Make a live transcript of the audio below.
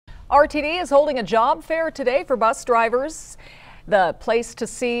RTD is holding a job fair today for bus drivers. The place to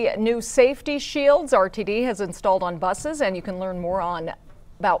see new safety shields RTD has installed on buses, and you can learn more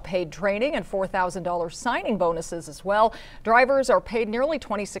about paid training and $4,000 signing bonuses as well. Drivers are paid nearly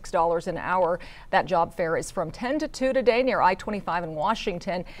 $26 an hour. That job fair is from 10 to 2 today near I-25 in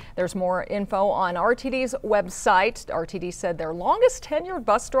Washington. There's more info on RTD's website. RTD said their longest tenured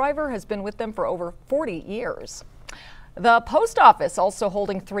bus driver has been with them for over 40 years. The post office also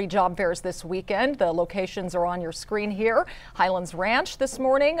holding 3 job fairs this weekend. The locations are on your screen here. Highlands Ranch this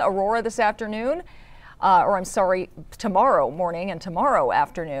morning, Aurora this afternoon, tomorrow morning and tomorrow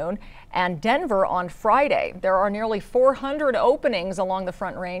afternoon, and Denver on Friday. There are nearly 400 openings along the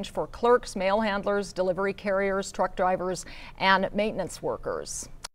Front Range for clerks, mail handlers, delivery carriers, truck drivers, and maintenance workers.